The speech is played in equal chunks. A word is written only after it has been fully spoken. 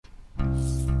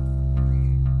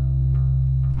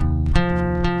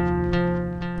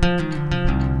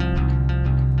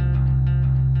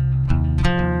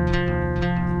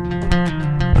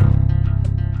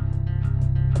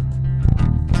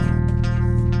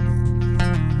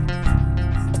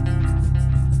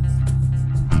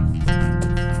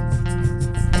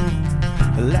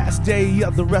happiest day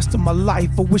of the rest of my life.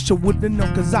 I wish I would've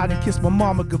known, cause I didn't kiss my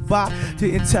mama goodbye.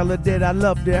 Didn't tell her that I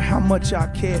loved her, how much I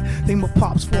cared. Thank my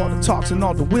pops for all the talks and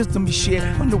all the wisdom he shared.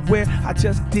 Unaware, I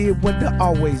just did what I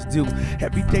always do.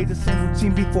 Every day the same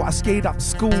routine before I skate off to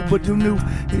school. But who knew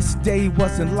this day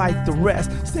wasn't like the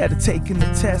rest? Instead of taking the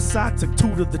tests, I took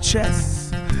 2 to the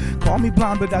chest. Call me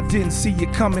blind, but I didn't see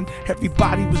it coming.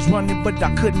 Everybody was running, but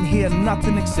I couldn't hear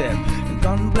nothing except a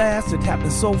gun blast. It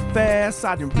happened so fast,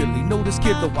 I didn't really know this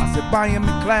kid, though I said by him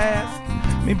in class.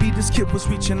 Maybe this kid was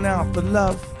reaching out for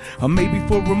love, or maybe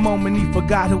for a moment he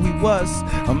forgot who he was,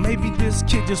 or maybe this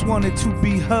kid just wanted to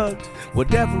be hugged.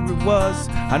 Whatever it was,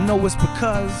 I know it's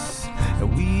because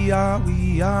we are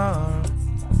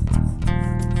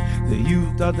the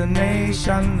youth of the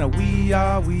nation. We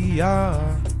are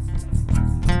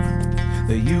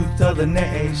the youth of the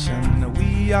nation.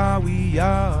 We are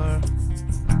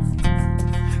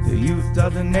the youth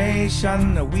of the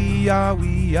nation. We are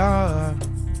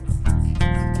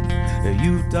the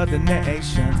youth of the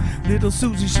nation. Little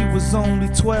Susie, she was only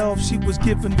 12. She was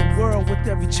given the world with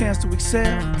every chance to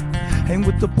excel. Hang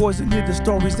with the boys and hear the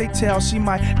stories they tell. She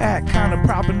might act kinda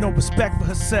proud but no respect for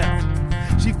herself.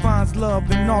 She finds love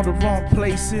in all the wrong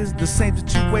places, the same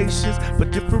situations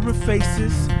but different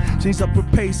faces. Changed up her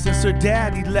pace since her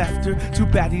daddy left her. Too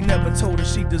bad he never told her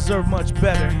she deserved much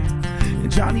better. And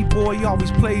Johnny Boy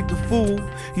always played the fool.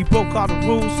 He broke all the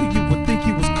rules so you would think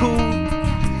he was cool.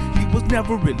 He was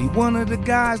never really one of the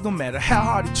guys, no matter how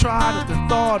hard he tried. If the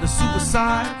thought of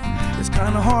suicide, it's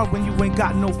kinda hard when you ain't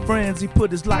got no friends. He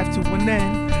put his life to an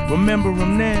end, remember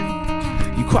him then.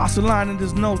 You cross the line and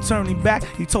there's no turning back.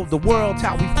 He told the world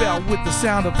how he felt with the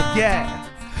sound of the gas.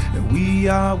 And we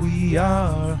are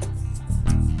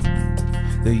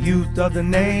the youth of the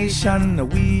nation.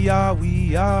 We are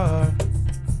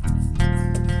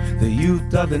the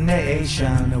youth of the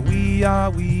nation. We are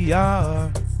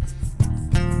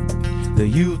the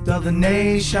youth of the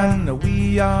nation.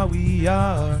 We are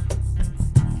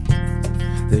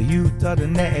the youth of the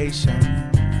nation.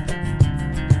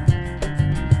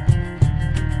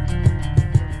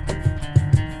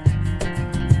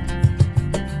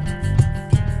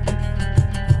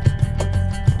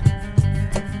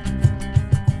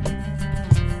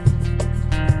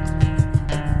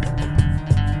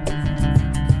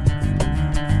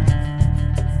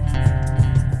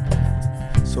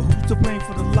 To blame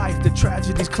for the life that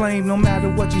tragedies claim. No matter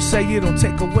what you say, it don't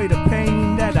take away the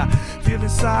pain that I feel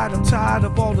inside. I'm tired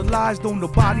of all the lies, don't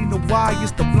nobody know why.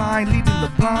 It's the blind leading the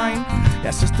blind.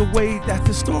 That's just the way that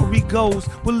the story goes.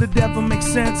 Will it ever make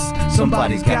sense?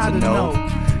 Somebody's gotta know.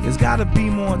 There's gotta be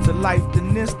more to life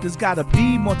than this. There's gotta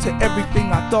be more to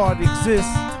everything I thought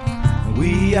exists.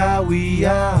 We are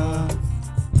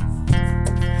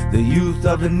the youth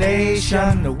of the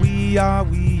nation. We are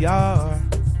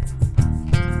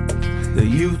the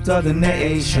youth of the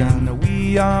nation.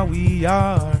 We are the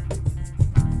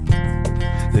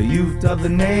youth of the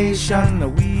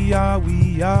nation. We are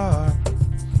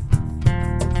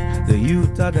the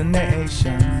youth of the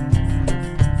nation.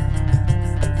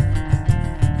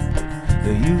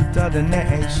 The youth of the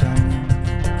nation.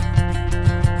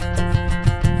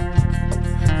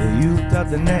 The youth of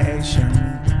the nation.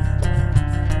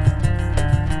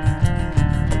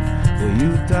 The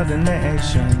youth of the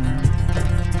nation.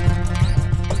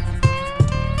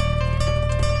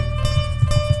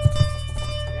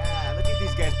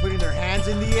 Putting their hands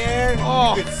in the air.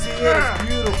 Oh, you can see it. It's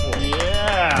beautiful.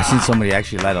 Yeah. I seen somebody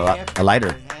actually light a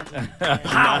lighter.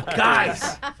 Wow,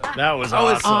 guys. That was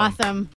awesome. Awesome.